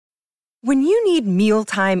When you need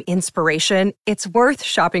mealtime inspiration, it's worth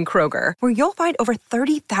shopping Kroger, where you'll find over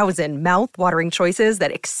 30,000 mouth-watering choices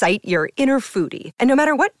that excite your inner foodie. And no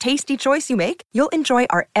matter what tasty choice you make, you'll enjoy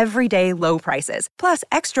our everyday low prices, plus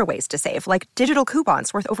extra ways to save, like digital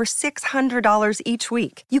coupons worth over $600 each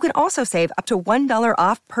week. You can also save up to $1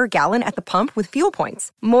 off per gallon at the pump with fuel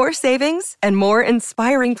points. More savings and more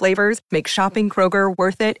inspiring flavors make shopping Kroger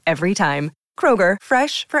worth it every time. Kroger,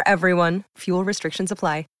 fresh for everyone. Fuel restrictions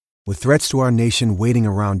apply. With threats to our nation waiting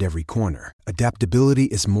around every corner, adaptability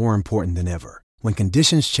is more important than ever. When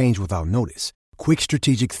conditions change without notice, quick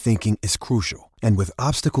strategic thinking is crucial. And with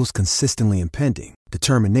obstacles consistently impending,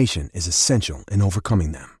 determination is essential in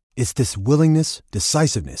overcoming them. It's this willingness,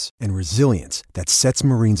 decisiveness, and resilience that sets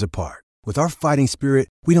Marines apart. With our fighting spirit,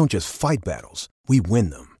 we don't just fight battles, we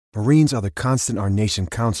win them. Marines are the constant our nation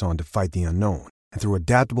counts on to fight the unknown. And through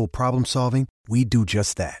adaptable problem solving, we do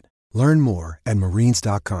just that. Learn more at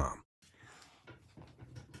marines.com.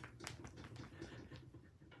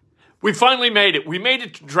 We finally made it. We made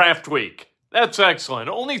it to draft week. That's excellent.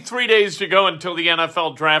 Only 3 days to go until the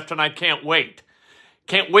NFL draft, and I can't wait.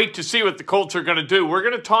 Can't wait to see what the Colts are going to do. We're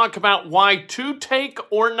going to talk about why to take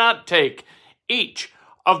or not take each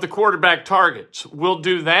of the quarterback targets. We'll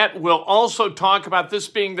do that. We'll also talk about this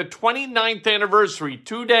being the 29th anniversary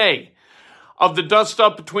today of the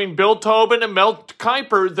dust-up between Bill Tobin and Mel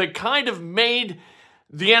Kiper that kind of made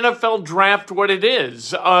the NFL draft what it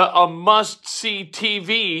is, a must-see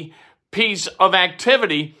TV piece of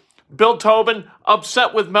activity. Bill Tobin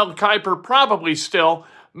upset with Mel Kiper, probably still.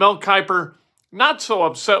 Mel Kiper not so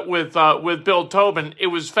upset with Bill Tobin. It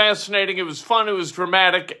was fascinating, it was fun, it was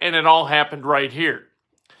dramatic, and it all happened right here.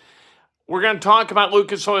 We're going to talk about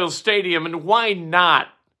Lucas Oil Stadium and why not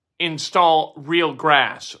install real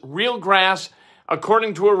grass. Real grass,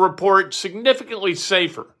 according to a report, significantly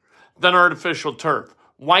safer than artificial turf.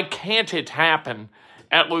 Why can't it happen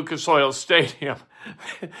at Lucas Oil Stadium?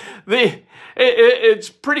 It's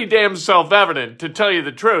pretty damn self-evident, to tell you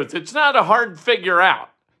the truth. It's not a hard figure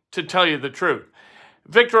out, to tell you the truth.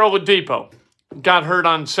 Victor Oladipo got hurt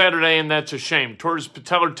on Saturday, and that's a shame. Tore his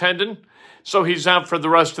patellar tendon, so he's out for the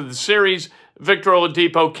rest of the series. Victor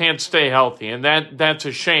Oladipo can't stay healthy, and that's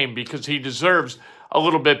a shame because he deserves a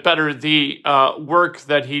little bit better the work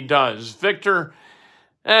that he does. Victor,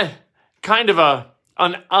 kind of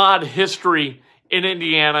an odd history in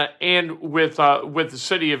Indiana and with the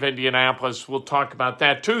city of Indianapolis. We'll talk about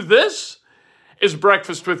that too. This is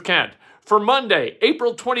Breakfast with Kent for Monday,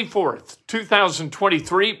 April 24th,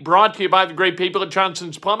 2023, brought to you by the great people at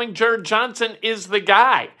Johnson's Plumbing. Jared Johnson is the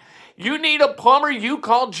guy. You need a plumber, you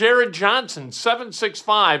call Jared Johnson,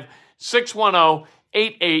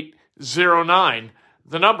 765-610-8809.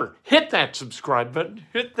 The number. Hit that subscribe button.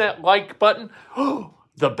 Hit that like button. Oh,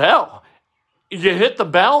 the bell. You hit the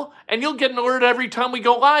bell, and you'll get an alert every time we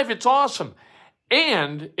go live. It's awesome.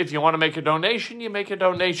 And if you want to make a donation, you make a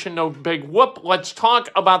donation. No big whoop. Let's talk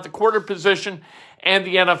about the quarter position and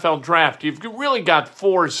the NFL draft. You've really got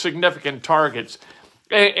 4 significant targets.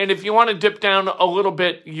 And if you want to dip down a little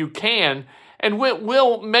bit, you can. And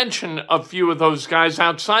we'll mention a few of those guys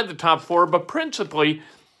outside the top 4, but principally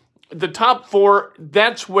the top 4,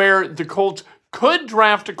 that's where the Colts could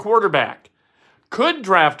draft a quarterback.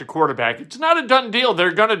 It's not a done deal.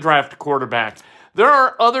 They're going to draft a quarterback. There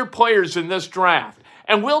are other players in this draft.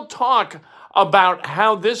 And we'll talk about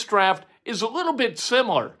how this draft is a little bit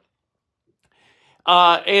similar.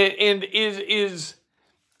 And is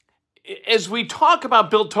as we talk about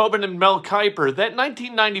Bill Tobin and Mel Kiper, that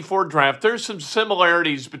 1994 draft, there's some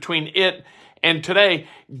similarities between it and today,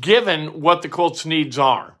 given what the Colts' needs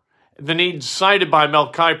are. The needs cited by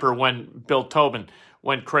Mel Kiper when Bill Tobin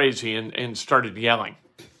went crazy and started yelling.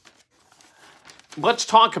 Let's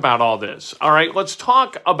talk about all this. All right, let's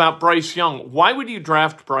talk about Bryce Young. Why would you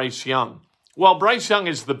draft Bryce Young? Well, Bryce Young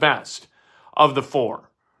is the best of the 4,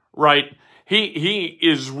 right? He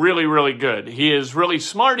is really, really good. He is really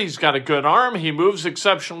smart. He's got a good arm. He moves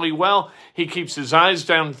exceptionally well. He keeps his eyes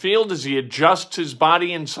downfield as he adjusts his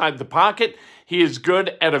body inside the pocket. He is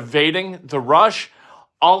good at evading the rush,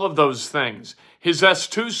 all of those things. His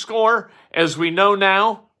S2 score, as we know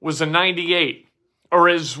now, was a 98, or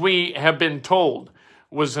as we have been told,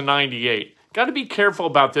 was a 98. Got to be careful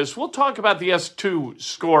about this. We'll talk about the S2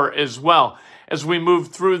 score as well as we move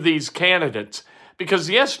through these candidates, because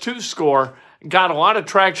the S2 score got a lot of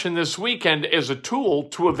traction this weekend as a tool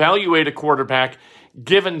to evaluate a quarterback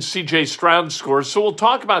given C.J. Stroud's score. So we'll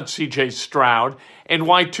talk about C.J. Stroud and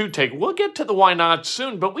why to take. We'll get to the why not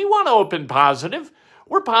soon, but we want to open positive.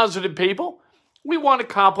 We're positive people. We want to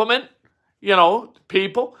compliment,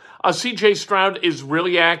 people. C.J. Stroud is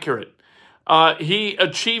really accurate. He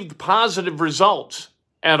achieved positive results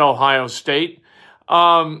at Ohio State.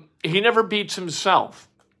 He never beats himself.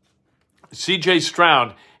 C.J.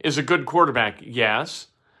 Stroud is a good quarterback, yes.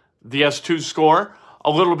 The S2 score,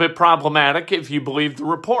 a little bit problematic if you believe the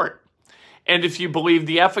report. And if you believe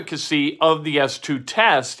the efficacy of the S2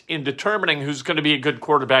 test in determining who's going to be a good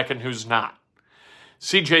quarterback and who's not.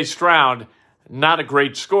 C.J. Stroud, not a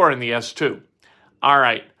great score in the S2. All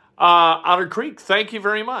right. Otter Creek, thank you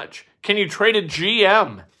very much. Can you trade a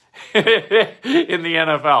GM in the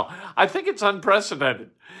NFL? I think it's unprecedented.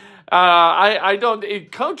 I don't.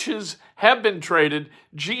 Coaches have been traded.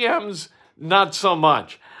 GMs, not so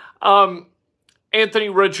much. Anthony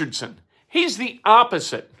Richardson, he's the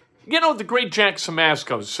opposite. You know, the great Jack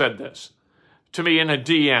Samasco said this to me in a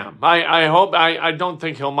DM. I don't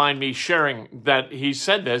think he'll mind me sharing that he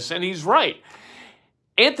said this, and he's right.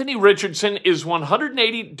 Anthony Richardson is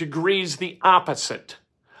 180 degrees the opposite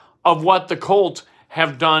of what the Colts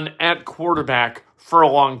have done at quarterback for a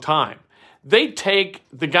long time. They take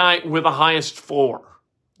the guy with the highest floor,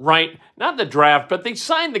 right? Not the draft, but they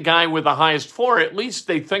sign the guy with the highest floor. At least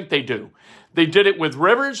they think they do. They did it with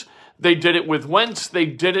Rivers. They did it with Wentz. They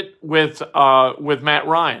did it with Matt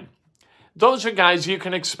Ryan. Those are guys you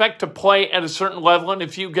can expect to play at a certain level, and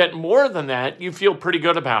if you get more than that, you feel pretty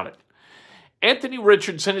good about it. Anthony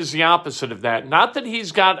Richardson is the opposite of that. Not that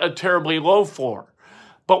he's got a terribly low floor,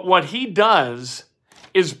 but what he does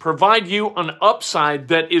is provide you an upside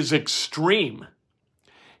that is extreme.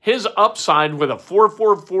 His upside with a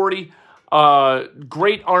 4.40,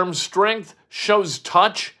 great arm strength, shows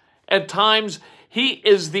touch at times. He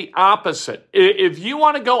is the opposite. If you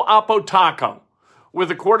want to go Oppo Taco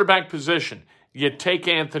with a quarterback position, you take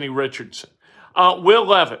Anthony Richardson. Will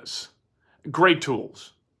Levis, great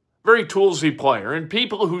tools. Very toolsy player. And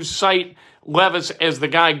people who cite Levis as the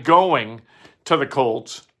guy going to the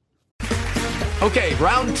Colts. Okay,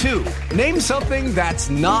 round two. Name something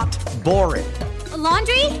that's not boring. A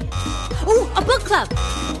laundry? Ooh, a book club.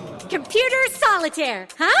 Computer solitaire,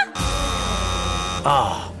 huh?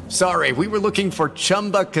 Ah, sorry, we were looking for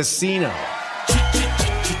Chumba Casino.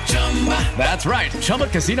 That's right,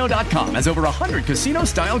 ChumbaCasino.com has over 100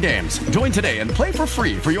 casino-style games. Join today and play for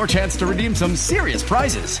free for your chance to redeem some serious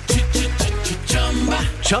prizes.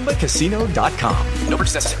 ChumbaCasino.com. No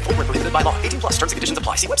purchase necessary. Void where prohibited by law. 18 plus. Terms and conditions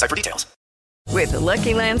apply. See website for details. With the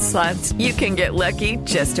Lucky Land Slots, you can get lucky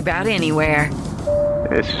just about anywhere.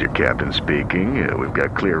 This is your captain speaking. We've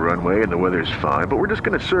got clear runway and the weather's fine, but we're just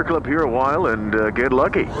going to circle up here a while and get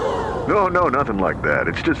lucky. No, nothing like that.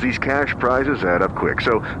 It's just these cash prizes add up quick.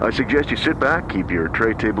 So I suggest you sit back, keep your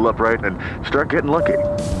tray table upright, and start getting lucky.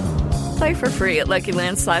 Play for free at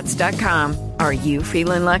LuckyLandSlots.com. Are you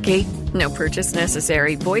feeling lucky? No purchase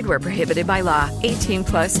necessary. Void where prohibited by law. 18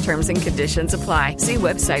 plus terms and conditions apply. See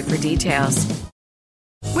website for details.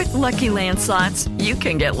 With Lucky Land Slots, you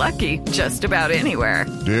can get lucky just about anywhere.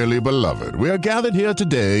 Dearly beloved, we are gathered here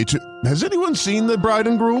today to... Has anyone seen the bride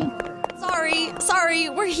and groom? Sorry,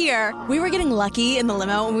 we're here. We were getting lucky in the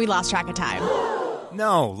limo and we lost track of time.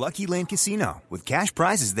 No, Lucky Land Casino, with cash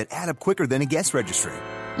prizes that add up quicker than a guest registry.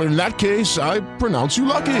 In that case, I pronounce you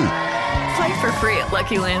lucky. Play for free at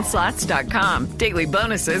LuckyLandSlots.com. Daily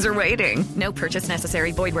bonuses are waiting. No purchase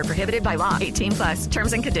necessary. Void where prohibited by law. 18 plus.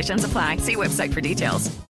 Terms and conditions apply. See website for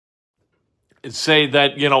details. Say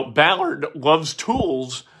that, Ballard loves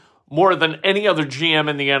tools more than any other GM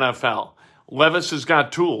in the NFL. Levis has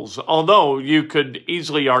got tools, although you could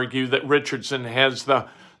easily argue that Richardson has the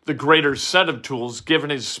greater set of tools given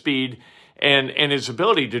his speed and his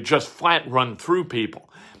ability to just flat run through people.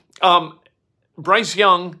 Bryce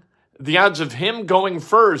Young, the odds of him going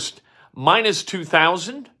first, minus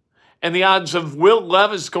 2,000, and the odds of Will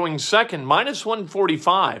Levis going second, minus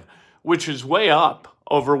 145, which is way up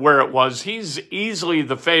over where it was. He's easily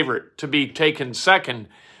the favorite to be taken second.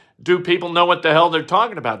 Do people know what the hell they're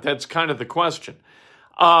talking about? That's kind of the question.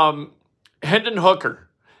 Hendon Hooker,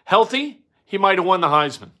 healthy, he might have won the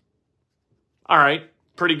Heisman. All right,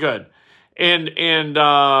 pretty good. And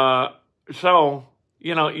so,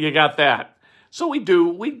 you got that. So we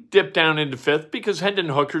dip down into fifth because Hendon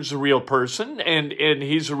Hooker's a real person and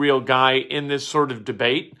he's a real guy in this sort of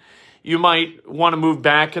debate. You might want to move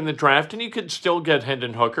back in the draft and you could still get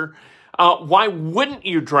Hendon Hooker. Why wouldn't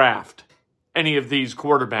you draft any of these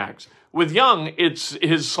quarterbacks? With Young, it's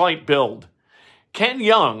his slight build. Can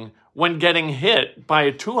Young, when getting hit by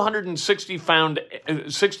a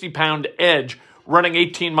 260-pound edge running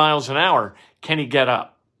 18 miles an hour, can he get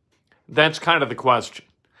up? That's kind of the question.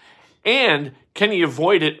 And can he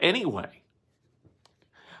avoid it anyway?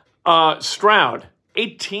 Stroud,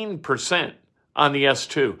 18% on the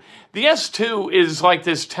S2. The S2 is like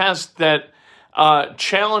this test that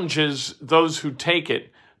challenges those who take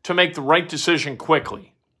it to make the right decision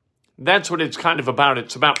quickly. That's what it's kind of about.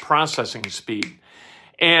 It's about processing speed.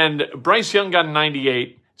 And Bryce Young got a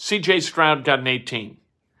 98. C.J. Stroud got an 18.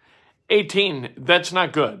 18, that's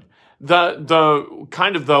not good. The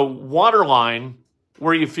kind of the waterline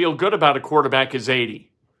where you feel good about a quarterback is 80.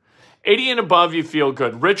 80 and above, you feel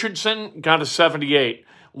good. Richardson got a 78.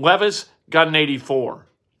 Levis got an 84.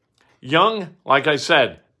 Young, like I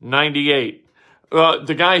said, 98.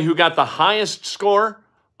 The guy who got the highest score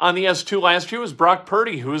on the S2 last year was Brock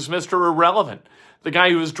Purdy, who was Mr. Irrelevant. The guy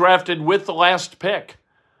who was drafted with the last pick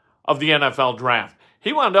of the NFL draft.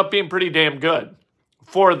 He wound up being pretty damn good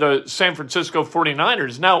for the San Francisco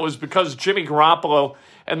 49ers. Now, it was because Jimmy Garoppolo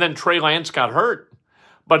and then Trey Lance got hurt,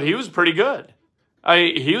 but he was pretty good.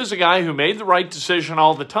 He was a guy who made the right decision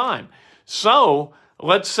all the time. So,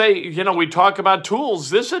 let's say, we talk about tools.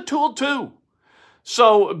 This is a tool too.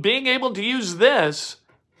 So, being able to use this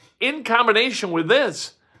in combination with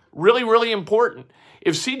this, really, really important.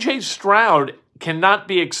 If C.J. Stroud cannot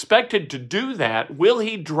be expected to do that, will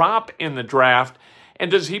he drop in the draft,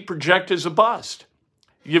 and does he project as a bust?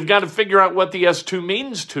 You've got to figure out what the S2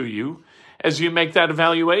 means to you as you make that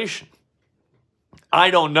evaluation.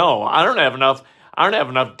 I don't know. I don't have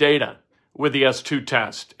enough data with the S2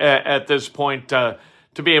 test at this point to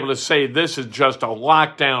be able to say this is just a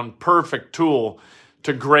lockdown, perfect tool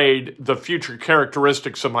to grade the future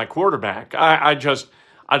characteristics of my quarterback. I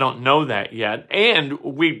don't know that yet. And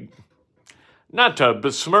not to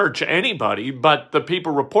besmirch anybody, but the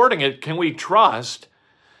people reporting it, can we trust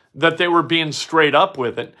that they were being straight up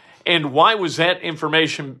with it? And why was that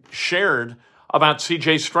information shared about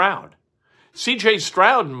C.J. Stroud? C.J.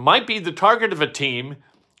 Stroud might be the target of a team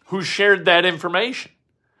who shared that information.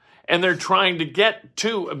 And they're trying to get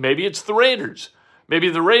to, maybe it's the Raiders. Maybe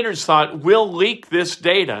the Raiders thought, we'll leak this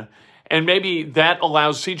data, and maybe that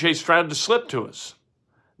allows C.J. Stroud to slip to us.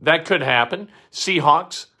 That could happen.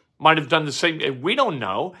 Seahawks might have done the same. We don't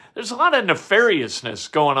know. There's a lot of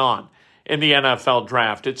nefariousness going on in the NFL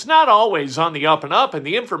draft. It's not always on the up and up, and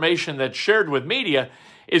the information that's shared with media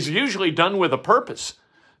is usually done with a purpose.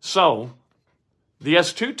 So, the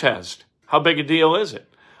S2 test, how big a deal is it?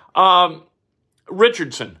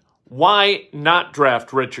 Richardson, why not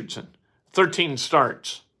draft Richardson? 13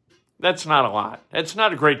 starts. That's not a lot. That's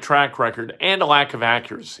not a great track record and a lack of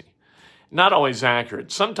accuracy. Not always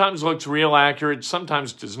accurate. Sometimes looks real accurate,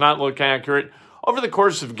 sometimes does not look accurate. Over the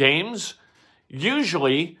course of games,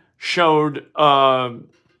 usually showed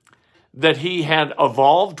that he had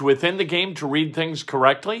evolved within the game to read things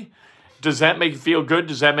correctly. Does that make you feel good?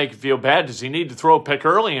 Does that make you feel bad? Does he need to throw a pick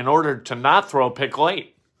early in order to not throw a pick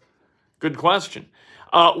late? Good question.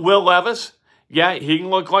 Will Levis, yeah, he can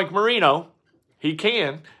look like Marino. He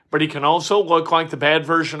can, but he can also look like the bad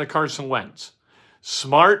version of Carson Wentz.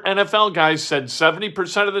 Smart NFL guys said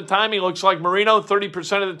 70% of the time he looks like Marino,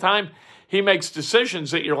 30% of the time he makes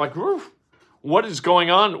decisions that you're like, what is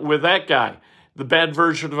going on with that guy? The bad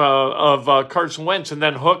version of Carson Wentz, and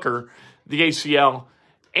then Hooker, the ACL,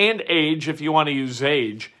 and age, if you want to use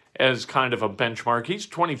age as kind of a benchmark. He's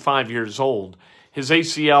 25 years old. His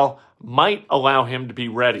ACL might allow him to be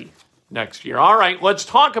ready next year. All right, let's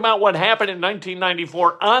talk about what happened in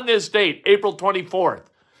 1994 on this date, April 24th.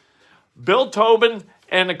 Bill Tobin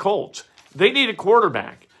and the Colts, they need a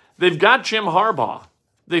quarterback. They've got Jim Harbaugh.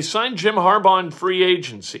 They signed Jim Harbaugh in free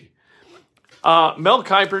agency. Mel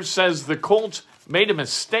Kiper says the Colts made a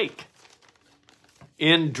mistake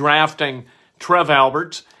in drafting Trev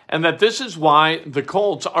Alberts, and that this is why the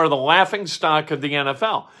Colts are the laughingstock of the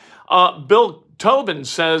NFL. Bill Tobin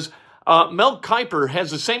says, Mel Kiper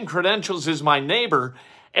has the same credentials as my neighbor,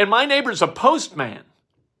 and my neighbor's a postman.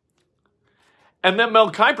 And then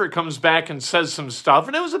Mel Kiper comes back and says some stuff,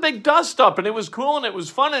 and it was a big dust-up, and it was cool, and it was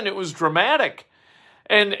fun, and it was dramatic.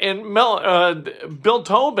 And Bill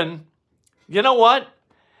Tobin, you know what?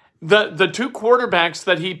 The two quarterbacks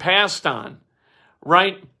that he passed on,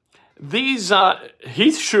 right? These,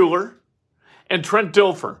 Heath Shuler and Trent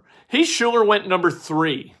Dilfer. Heath Shuler went number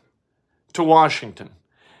 3 to Washington.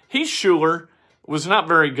 Heath Shuler was not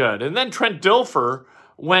very good. And then Trent Dilfer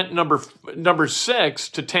went number 6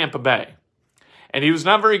 to Tampa Bay. And he was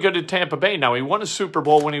not very good at Tampa Bay. Now, he won a Super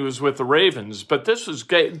Bowl when he was with the Ravens, but this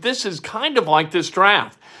is kind of like this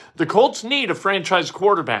draft. The Colts need a franchise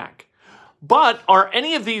quarterback. But are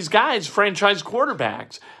any of these guys franchise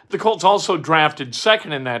quarterbacks? The Colts also drafted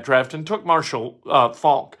second in that draft and took Marshall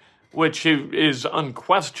Faulk, which is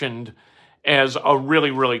unquestioned as a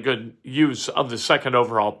really, really good use of the second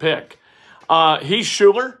overall pick. Heath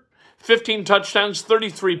Shuler, 15 touchdowns,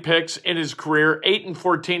 33 picks in his career,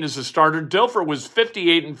 8-14 as a starter. Dilfer was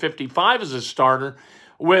 58-55 as a starter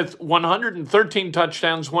with 113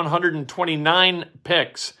 touchdowns, 129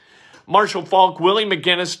 picks. Marshall Faulk, Willie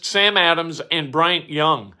McGinnis, Sam Adams, and Bryant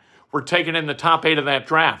Young were taken in the top 8 of that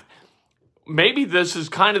draft. Maybe this is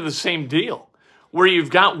kind of the same deal, where you've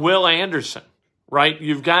got Will Anderson, right?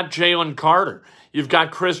 You've got Jalen Carter. You've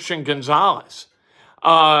got Christian Gonzalez.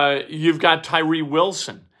 You've got Tyree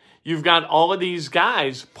Wilson. You've got all of these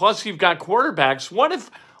guys, plus you've got quarterbacks. What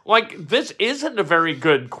if, this isn't a very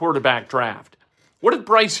good quarterback draft? What if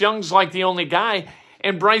Bryce Young's the only guy,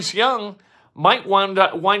 and Bryce Young might wind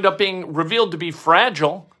up being revealed to be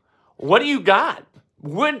fragile? What do you got?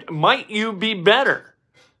 Might you be better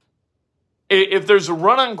if there's a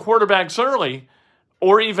run on quarterbacks early,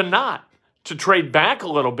 or even not, to trade back a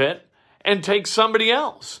little bit and take somebody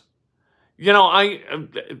else?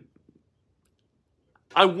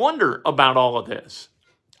 I wonder about all of this.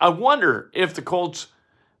 I wonder if the Colts,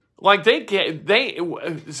 we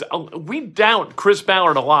doubt Chris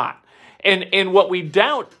Ballard a lot. And what we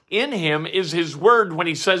doubt in him is his word when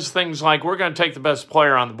he says things like, we're going to take the best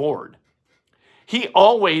player on the board. He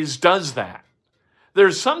always does that.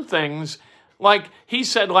 There's some things, like he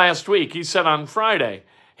said last week, he said on Friday,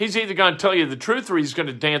 he's either going to tell you the truth or he's going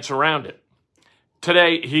to dance around it.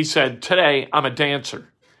 Today, he said, today I'm a dancer.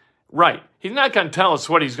 Right. He's not going to tell us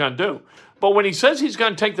what he's going to do. But when he says he's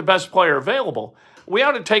going to take the best player available, we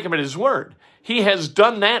ought to take him at his word. He has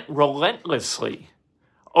done that relentlessly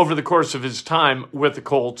over the course of his time with the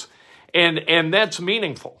Colts, and that's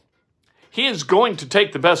meaningful. He is going to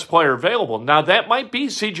take the best player available. Now, that might be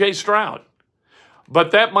C.J. Stroud,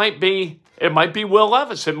 but it might be Will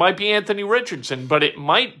Levis. It might be Anthony Richardson, but it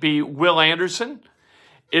might be Will Anderson.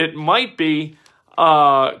 It might be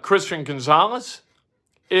Christian Gonzalez.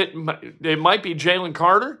 It might be Jalen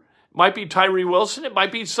Carter. It might be Tyree Wilson. It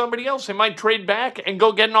might be somebody else. They might trade back and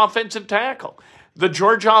go get an offensive tackle. The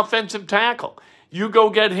Georgia offensive tackle. You go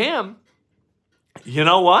get him. You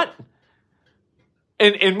know what?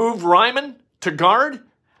 And move Ryman to guard.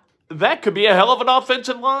 That could be a hell of an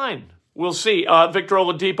offensive line. We'll see. Victor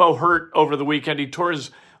Oladipo hurt over the weekend. He tore his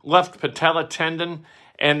left patella tendon,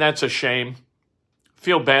 and that's a shame.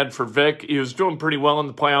 Feel bad for Vic. He was doing pretty well in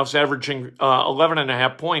the playoffs, averaging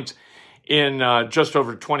 11.5 points in just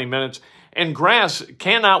over 20 minutes. And grass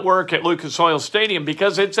cannot work at Lucas Oil Stadium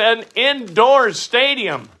because it's an indoor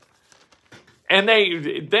stadium. And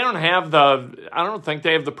they don't have I don't think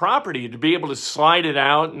they have the property to be able to slide it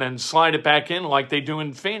out and then slide it back in like they do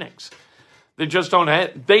in Phoenix. They just don't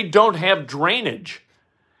have drainage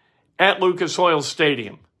at Lucas Oil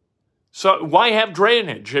Stadium. So why have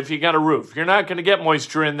drainage if you got a roof? You're not going to get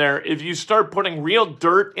moisture in there. If you start putting real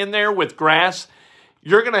dirt in there with grass,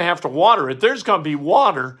 you're going to have to water it. There's going to be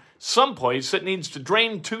water someplace that needs to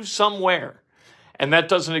drain to somewhere. And that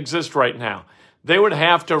doesn't exist right now. They would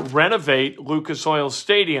have to renovate Lucas Oil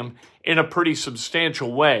Stadium in a pretty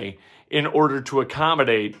substantial way in order to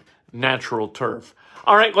accommodate natural turf.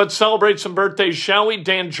 All right, let's celebrate some birthdays, shall we?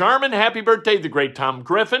 Dan Jarman, happy birthday. The great Tom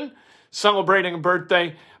Griffin, celebrating a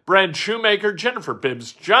birthday. Brad Shoemaker, Jennifer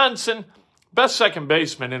Bibbs Johnson, best second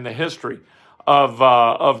baseman in the history of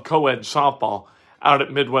co-ed softball out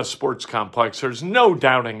at Midwest Sports Complex. There's no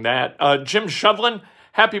doubting that. Jim Shovlin,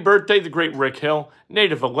 happy birthday. The great Rick Hill,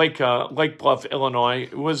 native of Lake Bluff, Illinois,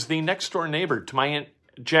 was the next-door neighbor to my Aunt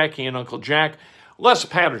Jackie and Uncle Jack. Les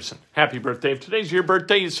Patterson, happy birthday. If today's your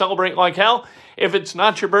birthday, you celebrate like hell. If it's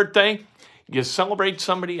not your birthday, you celebrate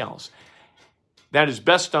somebody else. That is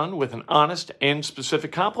best done with an honest and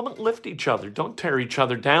specific compliment. Lift each other. Don't tear each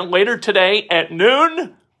other down. Later today at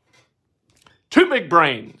noon, Two Big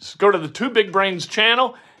Brains. Go to the Two Big Brains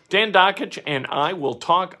channel. Dan Dockich and I will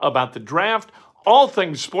talk about the draft. All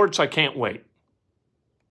things sports. I can't wait.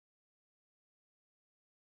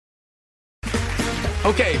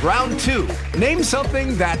 Okay, round two. Name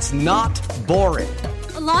something that's not boring.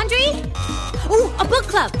 A laundry? Ooh, a book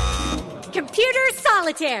club. Computer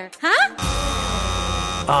solitaire, huh?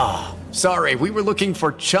 Ah, sorry, we were looking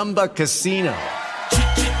for Chumba Casino.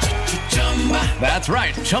 That's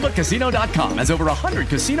right, ChumbaCasino.com has over 100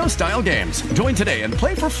 casino-style games. Join today and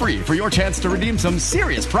play for free for your chance to redeem some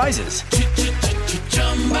serious prizes.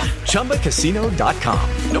 ChumbaCasino.com.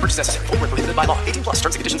 No purchase necessary. Void where prohibited by law. 18+ terms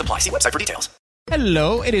and conditions apply. See website for details.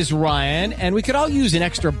 Hello, it is Ryan, and we could all use an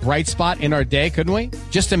extra bright spot in our day, couldn't we?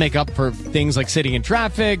 Just to make up for things like sitting in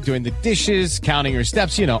traffic, doing the dishes, counting your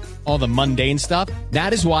steps, you know, all the mundane stuff.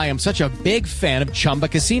 That is why I'm such a big fan of Chumba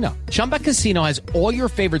Casino. Chumba Casino has all your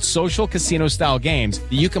favorite social casino-style games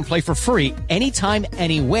that you can play for free anytime,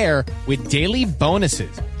 anywhere with daily bonuses.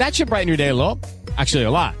 That should brighten your day a little. Actually,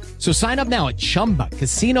 a lot. So sign up now at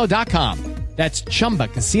ChumbaCasino.com. That's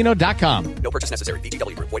ChumbaCasino.com. No purchase necessary.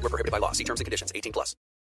 VGW Group. Void where prohibited by law. See terms and conditions. 18+.